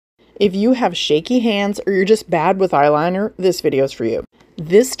If you have shaky hands or you're just bad with eyeliner, this video is for you.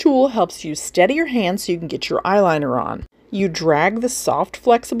 This tool helps you steady your hands so you can get your eyeliner on. You drag the soft,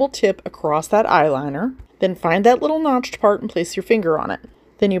 flexible tip across that eyeliner, then find that little notched part and place your finger on it.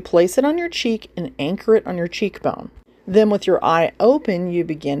 Then you place it on your cheek and anchor it on your cheekbone. Then with your eye open, you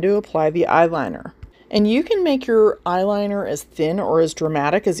begin to apply the eyeliner. And you can make your eyeliner as thin or as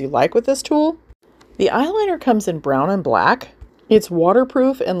dramatic as you like with this tool. The eyeliner comes in brown and black. It's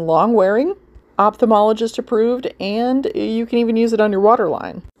waterproof and long wearing, ophthalmologist approved, and you can even use it on your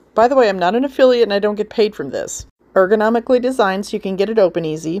waterline. By the way, I'm not an affiliate and I don't get paid from this. Ergonomically designed so you can get it open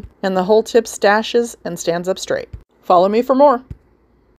easy, and the whole tip stashes and stands up straight. Follow me for more.